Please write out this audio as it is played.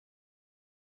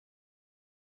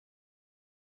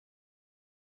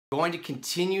Going to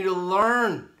continue to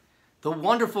learn the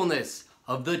wonderfulness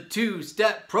of the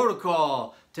two-step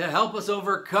protocol to help us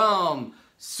overcome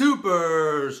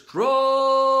super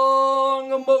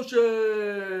strong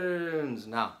emotions.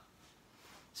 Now,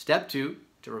 step 2,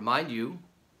 to remind you,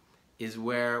 is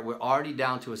where we're already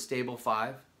down to a stable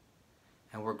 5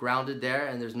 and we're grounded there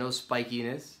and there's no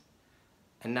spikiness.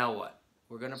 And now what?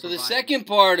 We're going to So the second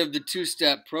part of the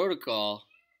two-step protocol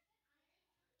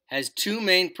has two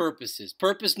main purposes.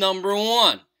 Purpose number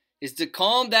 1 is to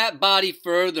calm that body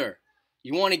further.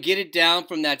 You want to get it down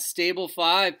from that stable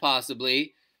 5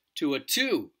 possibly to a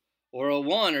 2 or a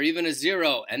 1 or even a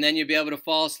 0, and then you'll be able to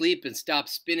fall asleep and stop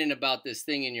spinning about this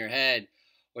thing in your head,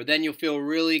 or then you'll feel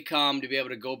really calm to be able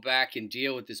to go back and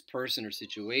deal with this person or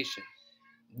situation.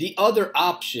 The other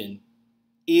option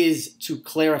is to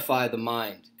clarify the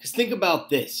mind. Because think about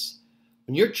this.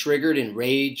 When you're triggered in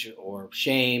rage or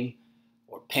shame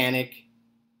or panic,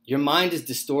 your mind is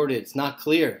distorted. It's not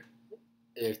clear.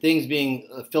 There are things being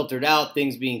filtered out,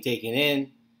 things being taken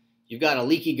in. You've got a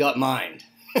leaky gut mind.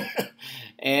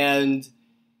 And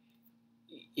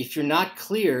if you're not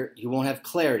clear, you won't have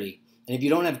clarity. And if you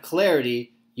don't have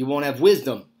clarity, you won't have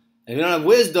wisdom. And if you don't have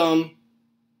wisdom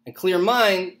and clear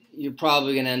mind, you're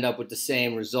probably going to end up with the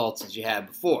same results as you had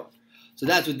before. So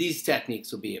that's what these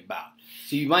techniques will be about.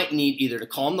 So you might need either to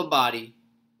calm the body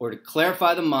or to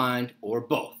clarify the mind or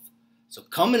both. So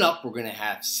coming up, we're going to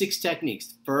have 6 techniques.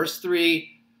 The first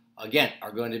 3, again,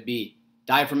 are going to be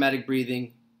diaphragmatic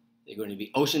breathing. They're going to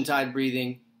be ocean tide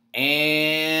breathing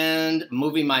and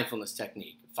moving mindfulness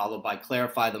technique, followed by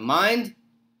clarify the mind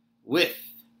with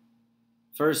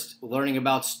first learning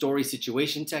about story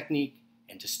situation technique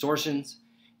and distortions.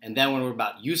 And then when we're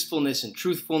about usefulness and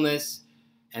truthfulness,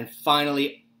 and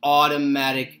finally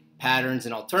automatic patterns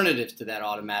and alternatives to that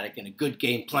automatic and a good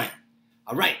game plan.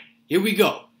 All right, here we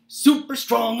go. Super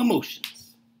strong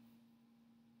emotions.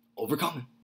 Overcoming.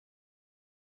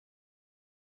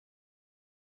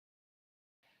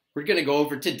 We're going to go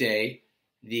over today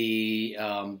the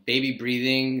baby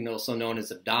breathing, also known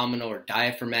as abdominal or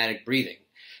diaphragmatic breathing.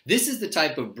 This is the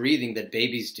type of breathing that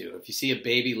babies do. If you see a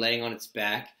baby laying on its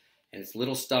back, and its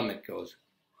little stomach goes.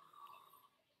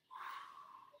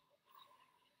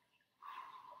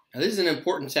 Now this is an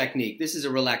important technique. This is a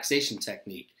relaxation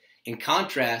technique. In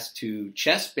contrast to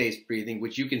chest-based breathing,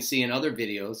 which you can see in other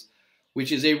videos,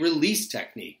 which is a release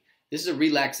technique. This is a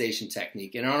relaxation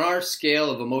technique. And on our scale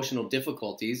of emotional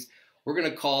difficulties, we're going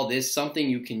to call this something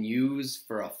you can use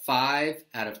for a 5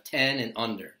 out of 10 and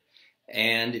under.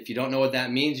 And if you don't know what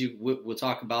that means, we'll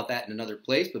talk about that in another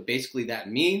place. But basically that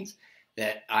means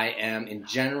that I am in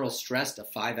general stressed a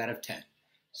 5 out of 10.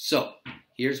 So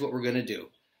here's what we're going to do.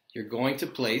 You're going to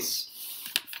place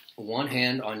one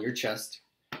hand on your chest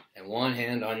and one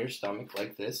hand on your stomach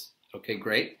like this. Okay,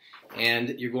 great.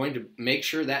 And you're going to make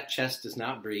sure that chest does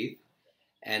not breathe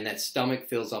and that stomach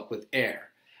fills up with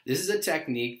air. This is a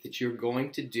technique that you're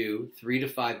going to do 3 to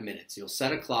 5 minutes. You'll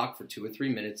set a clock for 2 or 3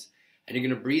 minutes and you're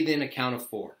going to breathe in a count of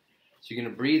 4. So you're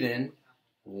going to breathe in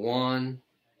 1,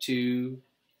 2,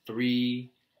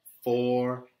 3,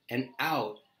 4, and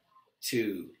out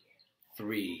 2,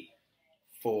 3,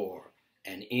 4,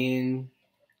 and in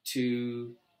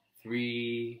 2,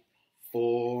 3,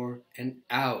 4, and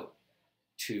out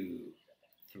 2,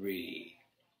 3,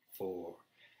 4,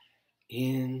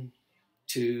 in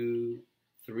 2,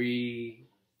 3,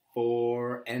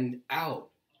 4, and out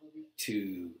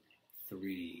 2,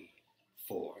 3,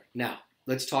 4. Now,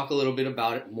 let's talk a little bit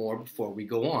about it more before we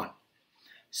go on.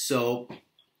 So,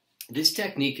 this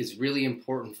technique is really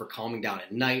important for calming down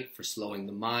at night, for slowing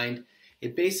the mind.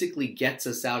 It basically gets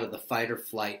us out of the fight or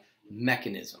flight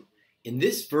mechanism. In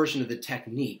this version of the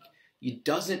technique, it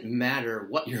doesn't matter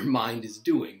what your mind is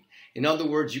doing. In other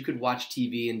words, you could watch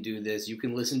TV and do this. You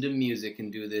can listen to music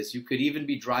and do this. You could even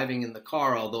be driving in the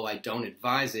car, although I don't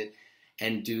advise it,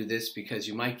 and do this because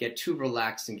you might get too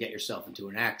relaxed and get yourself into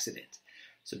an accident.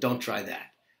 So don't try that.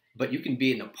 But you can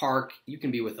be in a park, you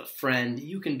can be with a friend,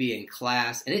 you can be in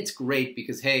class, and it's great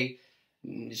because, hey,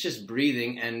 it's just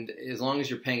breathing, and as long as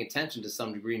you're paying attention to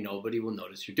some degree, nobody will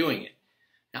notice you're doing it.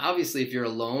 Now, obviously, if you're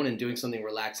alone and doing something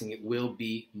relaxing, it will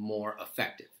be more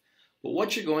effective. But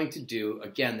what you're going to do,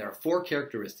 again, there are 4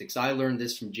 characteristics. I learned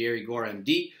this from Jerry Gore,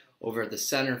 MD, over at the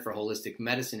Center for Holistic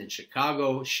Medicine in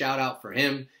Chicago. Shout out for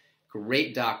him.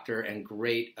 Great doctor and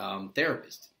great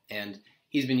therapist. And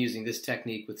he's been using this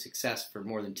technique with success for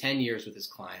more than 10 years with his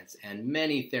clients, and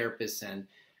many therapists and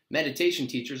meditation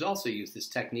teachers also use this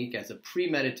technique as a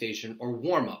pre-meditation or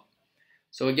warm-up.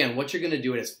 So again, what you're going to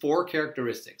do, it has 4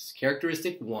 characteristics.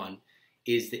 Characteristic 1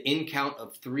 is the in count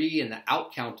of 3 and the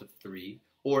out count of 3,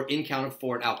 or in count of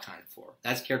 4 and out count of 4.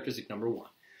 That's characteristic number 1.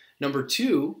 Number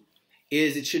two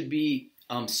is it should be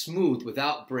smooth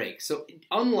without breaks. So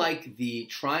unlike the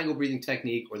triangle breathing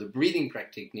technique or the breathing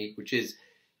technique, which is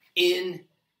in,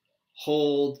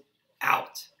 hold,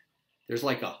 out, there's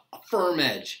like a firm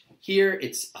edge. Here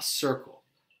it's a circle.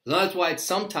 So that's why it's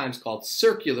sometimes called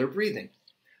circular breathing.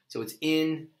 So it's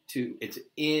in,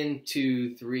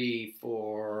 2, 3,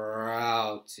 4,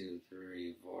 out, 2,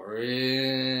 3, 4,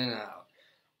 in, out.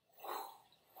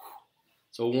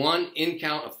 So 1 in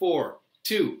count of 4,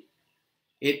 2.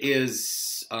 It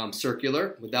is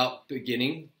circular without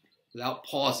beginning, without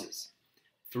pauses.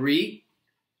 3,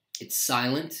 it's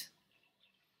silent.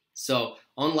 So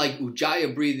unlike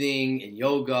Ujjayi breathing in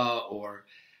yoga or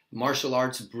martial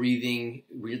arts breathing,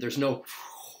 there's no,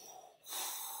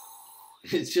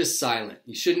 it's just silent.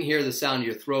 You shouldn't hear the sound of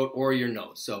your throat or your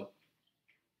nose. So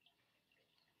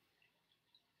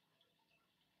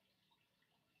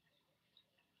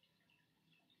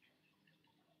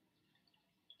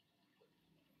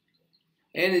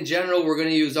and in general, we're going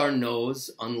to use our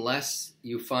nose unless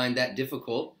you find that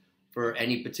difficult for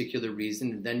any particular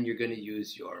reason, and then you're going to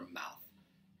use your mouth,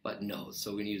 but nose.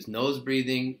 So we're going to use nose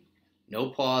breathing, no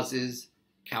pauses,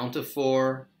 count of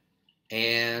 4,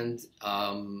 and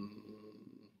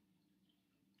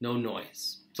no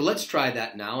noise. So let's try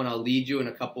that now, and I'll lead you in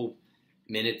a couple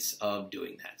minutes of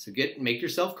doing that. So make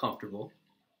yourself comfortable.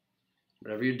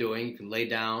 Whatever you're doing, you can lay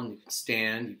down, you can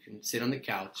stand, you can sit on the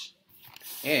couch.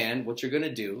 And what you're going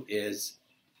to do is,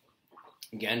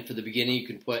 again, for the beginning, you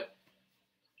can put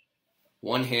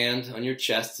one hand on your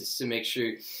chest just to make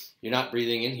sure you're not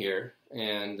breathing in here.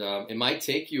 And it might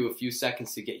take you a few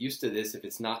seconds to get used to this if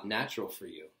it's not natural for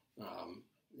you.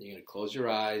 You're going to close your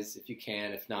eyes if you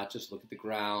can. If not, just look at the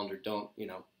ground or don't,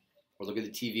 or look at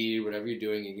the TV, whatever you're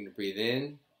doing. You're going to breathe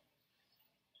in,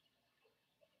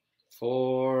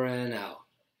 4, and out.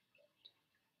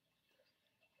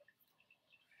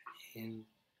 In,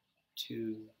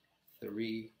 2,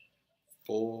 3,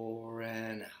 4,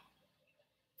 and out.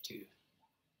 2,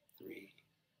 3,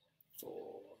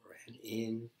 4, and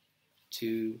in,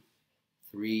 2,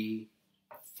 3,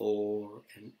 4,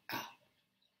 and out.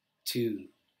 2,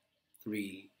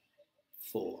 3,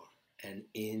 4, and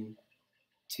in,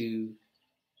 2,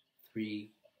 3,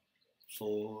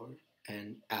 4,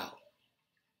 and out.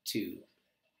 2,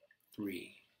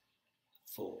 3,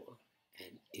 4,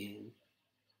 and in,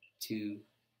 2,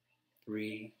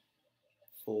 3,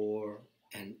 4,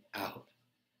 and out.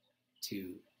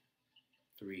 2,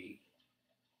 3,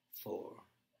 4,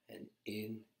 and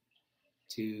in,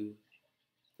 2,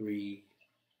 3,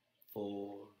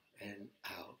 4, and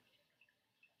out.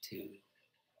 2,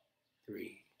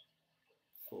 3,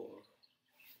 4.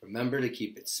 Remember to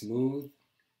keep it smooth.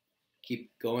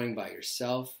 Keep going by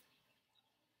yourself.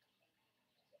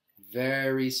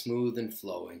 Very smooth and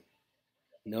flowing.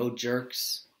 No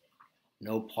jerks.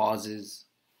 No pauses.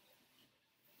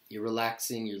 You're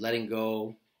relaxing. You're letting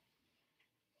go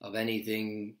of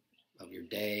anything of your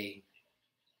day.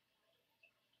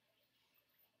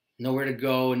 Nowhere to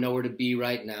go and nowhere to be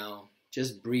right now.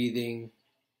 Just breathing.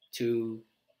 2,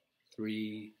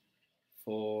 3,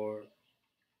 4,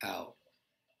 out.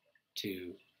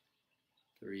 2,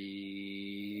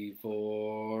 3,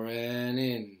 4, and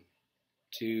in.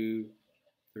 2,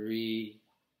 3,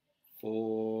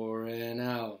 4, and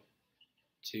out.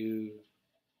 2,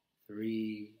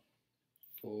 3,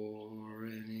 4,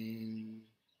 and in.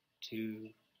 2,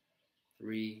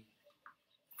 3,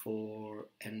 4,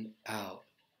 and out.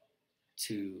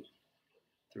 2,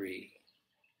 3,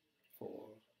 4.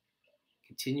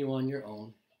 Continue on your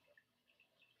own.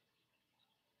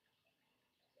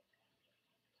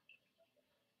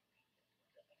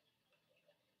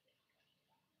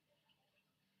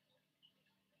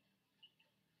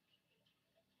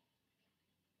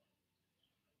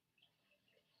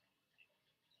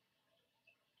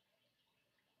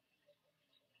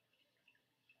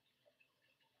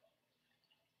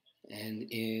 And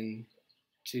in,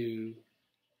 2,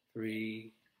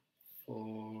 3,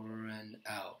 4, and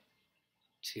out.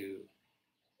 2,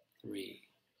 3,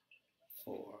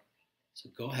 4. So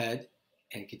go ahead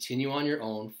and continue on your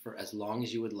own for as long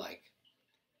as you would like.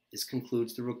 This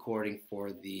concludes the recording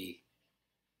for the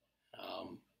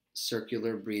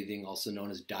circular breathing, also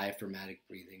known as diaphragmatic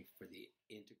breathing, for the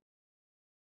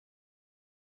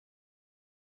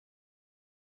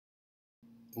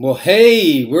Well,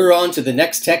 hey, we're on to the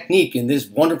next technique in this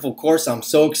wonderful course I'm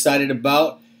so excited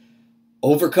about,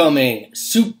 overcoming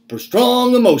super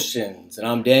strong emotions. And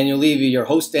I'm Daniel Levy, your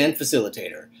host and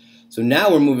facilitator. So now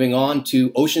we're moving on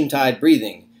to ocean tide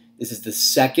breathing. This is the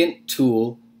second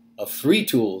tool of 3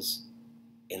 tools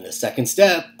in the second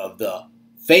step of the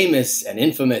famous and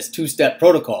infamous two-step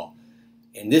protocol.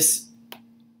 In this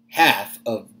half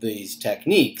of these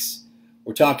techniques,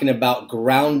 we're talking about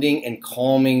grounding and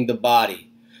calming the body.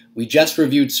 We just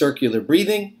reviewed circular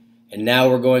breathing, and now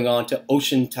we're going on to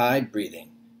ocean tide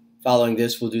breathing. Following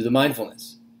this, we'll do the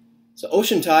mindfulness. So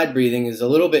ocean tide breathing is a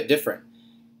little bit different.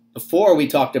 Before, we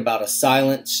talked about a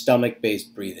silent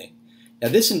stomach-based breathing. Now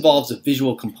this involves a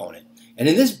visual component. And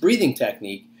in this breathing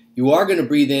technique, you are going to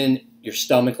breathe in your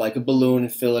stomach like a balloon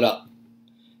and fill it up.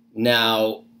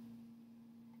 Now,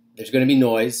 there's going to be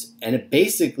noise, and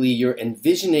basically you're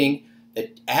envisioning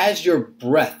that as your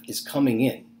breath is coming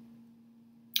in,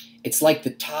 it's like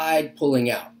the tide pulling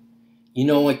out. You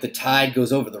know, like the tide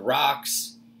goes over the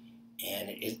rocks, and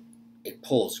it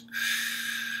pulls.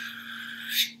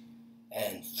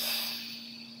 And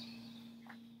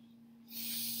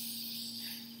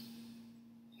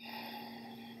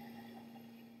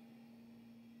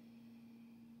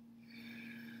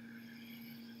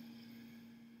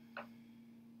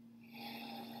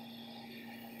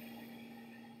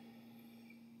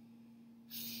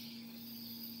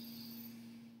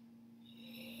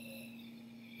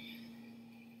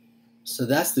so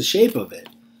that's the shape of it.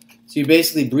 So you're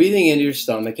basically breathing into your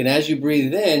stomach, and as you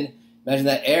breathe in, imagine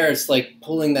that air, it's like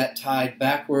pulling that tide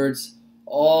backwards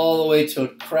all the way till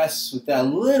it crests with that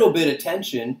little bit of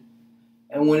tension.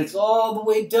 And when it's all the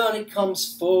way done, it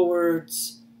comes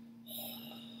forwards.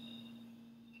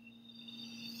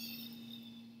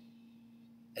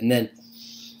 And then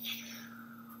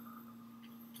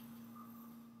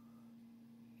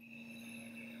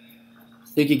I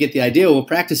think you get the idea. We'll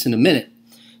practice in a minute.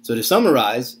 So to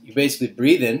summarize, you basically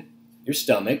breathe in your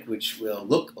stomach, which will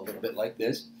look a little bit like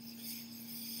this.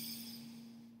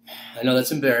 I know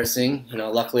that's embarrassing.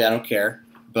 Luckily I don't care.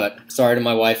 But sorry to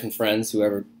my wife and friends,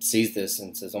 whoever sees this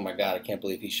and says, "Oh my God, I can't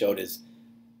believe he showed his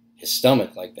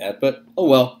stomach like that." But oh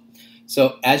well.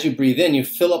 So as you breathe in, you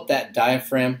fill up that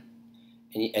diaphragm,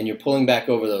 and you're pulling back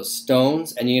over those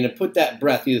stones, and you're going to put that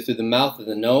breath either through the mouth or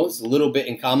the nose, a little bit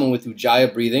in common with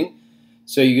Ujjayi breathing.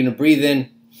 So you're going to breathe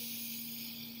in.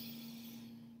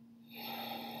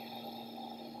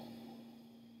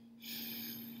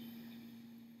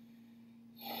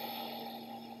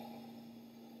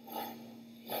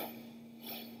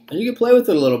 And you can play with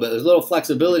it a little bit. There's a little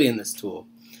flexibility in this tool.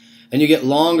 And you get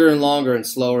longer and longer and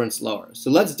slower and slower.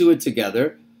 So let's do it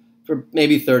together for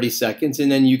maybe 30 seconds, and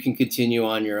then you can continue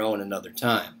on your own another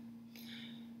time.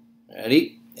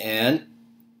 Ready? And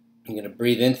you're going to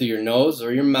breathe in through your nose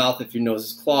or your mouth if your nose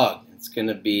is clogged. It's going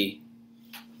to be,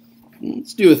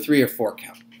 let's do a 3 or 4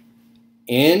 count.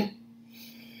 In.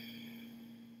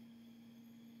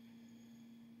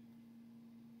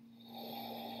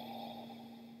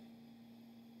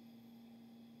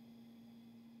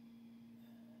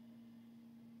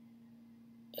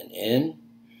 And in.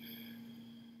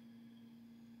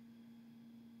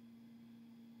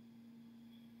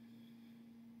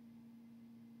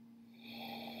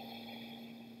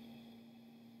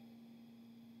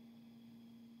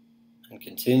 And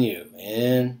continue.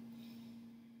 In.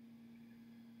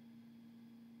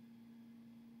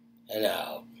 And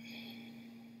out.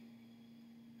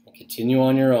 And continue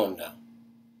on your own now.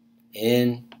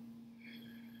 In.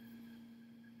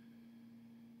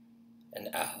 And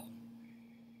out.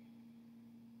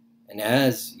 And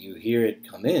as you hear it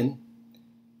come in,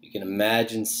 you can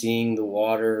imagine seeing the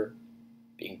water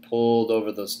being pulled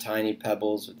over those tiny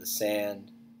pebbles or the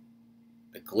sand,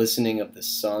 the glistening of the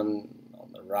sun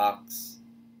on the rocks,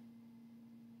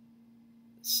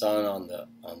 the sun on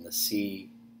the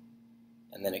sea,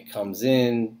 and then it comes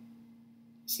in.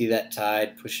 See that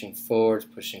tide pushing forwards,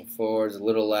 a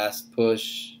little last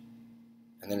push,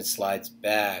 and then it slides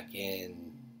back in.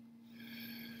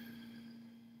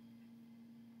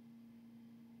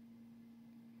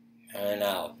 And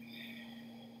out.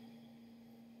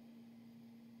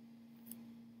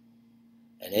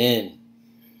 And in.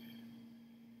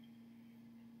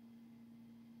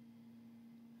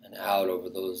 And out over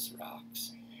those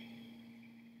rocks.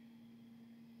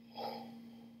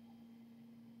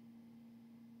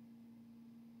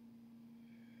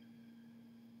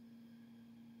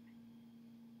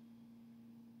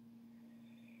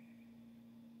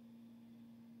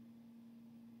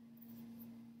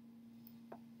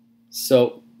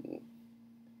 So,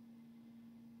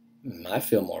 I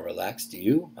feel more relaxed. Do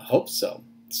you? I hope so.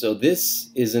 So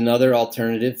this is another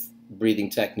alternative breathing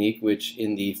technique, which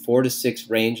in the 4 to 6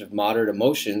 range of moderate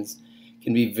emotions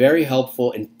can be very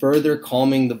helpful in further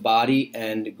calming the body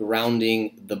and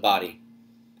grounding the body.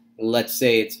 Let's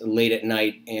say it's late at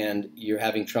night and you're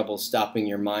having trouble stopping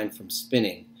your mind from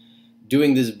spinning.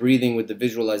 Doing this breathing with the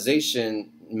visualization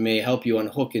may help you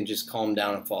unhook and just calm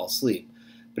down and fall asleep.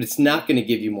 But it's not going to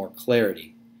give you more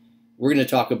clarity. We're going to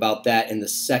talk about that in the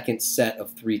second set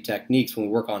of 3 techniques when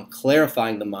we work on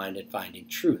clarifying the mind and finding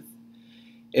truth.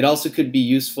 It also could be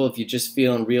useful if you're just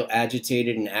feeling real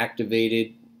agitated and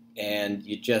activated and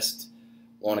you just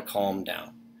want to calm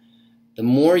down. The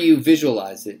more you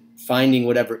visualize it, finding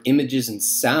whatever images and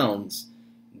sounds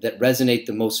that resonate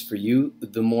the most for you,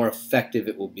 the more effective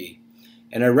it will be.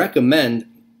 And I recommend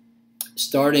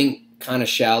starting kind of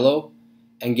shallow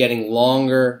and getting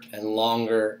longer and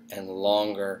longer and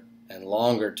longer and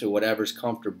longer to whatever's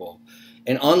comfortable.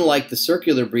 And unlike the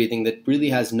circular breathing that really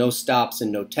has no stops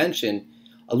and no tension,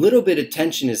 a little bit of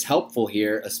tension is helpful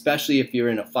here, especially if you're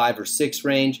in a 5 or 6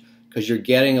 range, because you're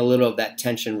getting a little of that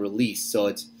tension release.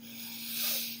 So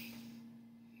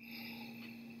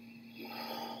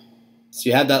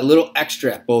you have that little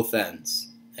extra at both ends.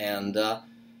 And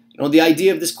the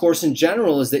idea of this course in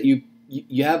general is that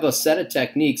you have a set of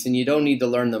techniques and you don't need to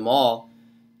learn them all.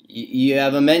 You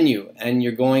have a menu, and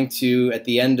you're going to, at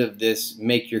the end of this,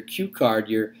 make your cue card,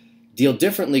 your Deal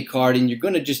Differently card, and you're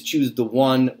going to just choose the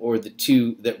 1 or the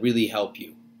 2 that really help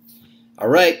you. All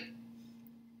right,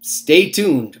 stay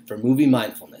tuned for movie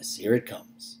mindfulness. Here it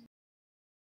comes.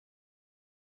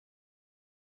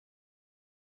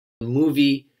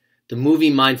 The movie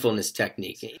mindfulness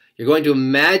technique. You're going to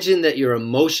imagine that your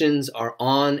emotions are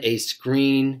on a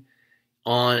screen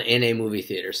in a movie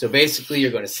theater. So basically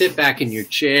you're going to sit back in your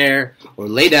chair or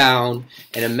lay down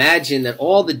and imagine that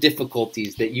all the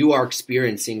difficulties that you are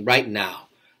experiencing right now,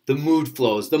 the mood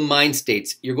flows, the mind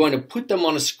states, you're going to put them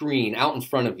on a screen out in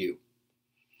front of you.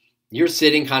 You're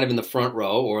sitting kind of in the front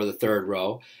row or the third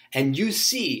row, and you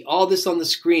see all this on the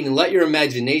screen, and let your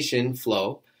imagination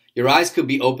flow. Your eyes could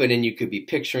be open and you could be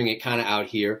picturing it kind of out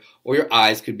here, or your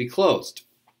eyes could be closed.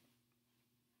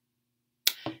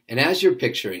 And as you're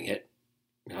picturing it,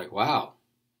 you're like, wow,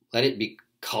 let it be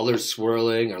colors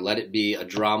swirling or let it be a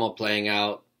drama playing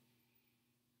out.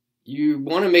 You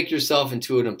want to make yourself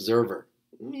into an observer.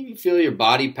 Maybe you feel your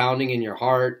body pounding in your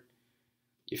heart.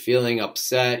 You're feeling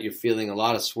upset. You're feeling a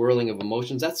lot of swirling of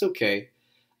emotions. That's okay.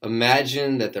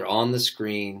 Imagine that they're on the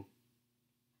screen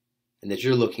and that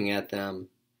you're looking at them.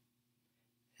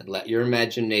 And let your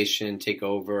imagination take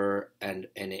over and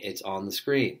it's on the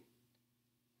screen.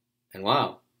 And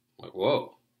wow, like,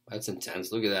 whoa. That's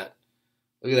intense. Look at that.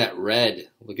 Look at that red.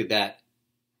 Look at that.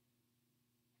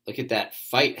 Look at that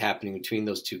fight happening between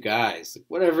those 2 guys.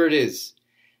 Whatever it is.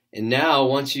 And now,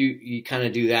 once you kind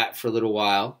of do that for a little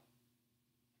while,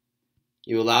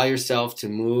 you allow yourself to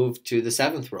move to the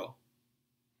 7th row.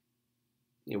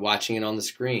 You're watching it on the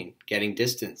screen, getting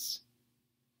distance,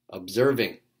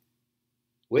 observing,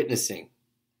 witnessing,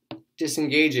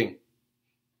 disengaging.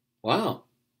 Wow.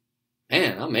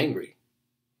 Man, I'm angry.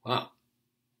 Wow.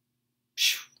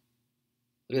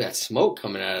 Look at that smoke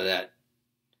coming out of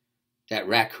that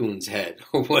raccoon's head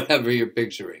or whatever you're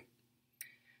picturing.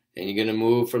 And you're going to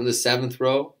move from the 7th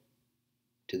row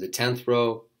to the 10th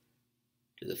row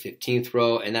to the 15th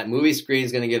row. And that movie screen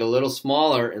is going to get a little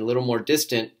smaller and a little more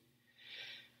distant.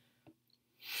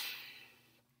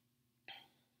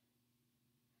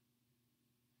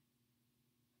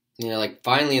 Like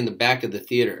finally in the back of the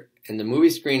theater. And the movie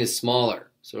screen is smaller.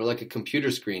 Sort of like a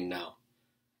computer screen now.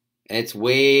 And it's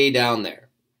way down there.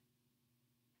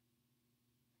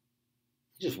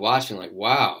 Just watching like,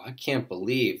 wow, I can't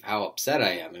believe how upset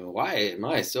I am. And why am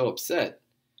I so upset?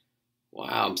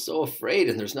 Wow, I'm so afraid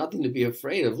and there's nothing to be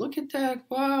afraid of. Look at that.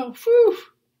 Wow. Whew.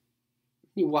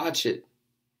 You watch it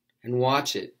and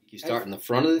watch it. You start in the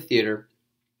front of the theater.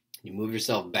 You move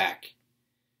yourself back.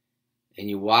 And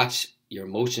you watch your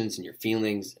emotions and your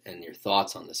feelings and your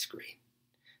thoughts on the screen.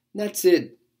 And that's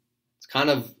it. It's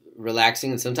kind of relaxing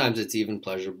and sometimes it's even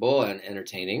pleasurable and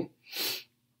entertaining.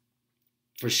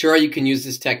 For sure, you can use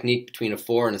this technique between a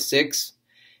 4 and a 6.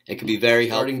 It can be very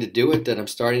helping to do it that I'm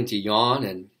starting to yawn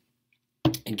and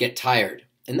get tired.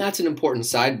 And that's an important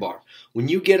sidebar. When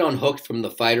you get unhooked from the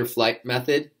fight or flight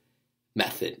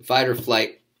fight or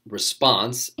flight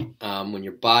response, when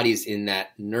your body's in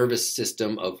that nervous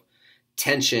system of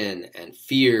tension and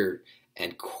fear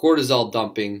and cortisol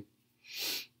dumping,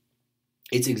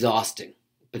 it's exhausting.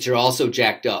 But you're also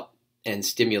jacked up and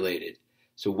stimulated.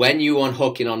 So when you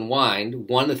unhook and unwind,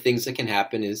 one of the things that can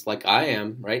happen is, like I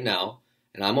am right now,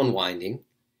 and I'm unwinding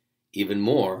even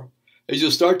more, is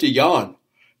you'll start to yawn.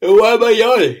 And why am I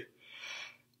yawning?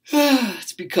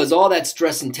 It's because all that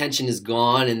stress and tension is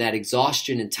gone, and that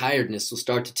exhaustion and tiredness will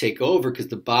start to take over because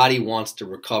the body wants to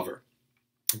recover.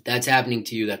 If that's happening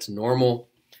to you, that's normal,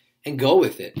 and go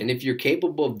with it. And if you're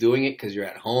capable of doing it because you're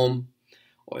at home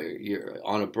or you're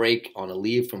on a break, on a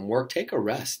leave from work, take a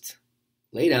rest.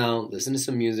 lay down, listen to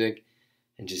some music,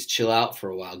 and just chill out for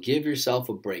a while. Give yourself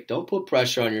a break. Don't put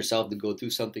pressure on yourself to go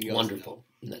through something else. Wonderful.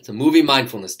 And that's a movie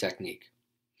mindfulness technique.